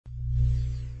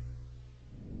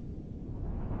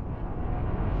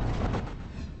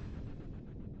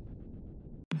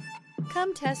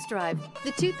Come test drive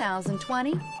the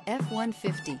 2020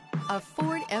 F-150. A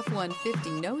Ford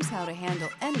F-150 knows how to handle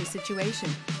any situation.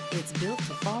 It's built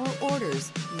to follow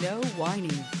orders, no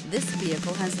whining. This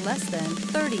vehicle has less than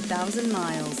 30,000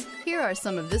 miles. Here are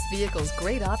some of this vehicle's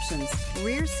great options: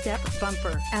 rear step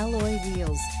bumper, alloy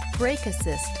wheels, brake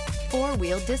assist,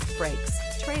 four-wheel disc brakes,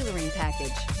 trailering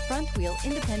package, front wheel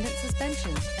independent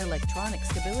suspension, electronic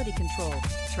stability control,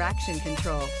 traction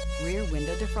control, rear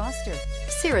window defroster,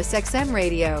 Sirius XM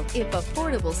radio. If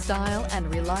affordable style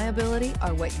and reliability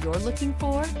are what you're looking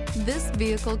for, this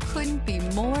vehicle couldn't be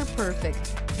more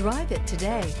perfect. Drive it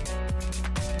today.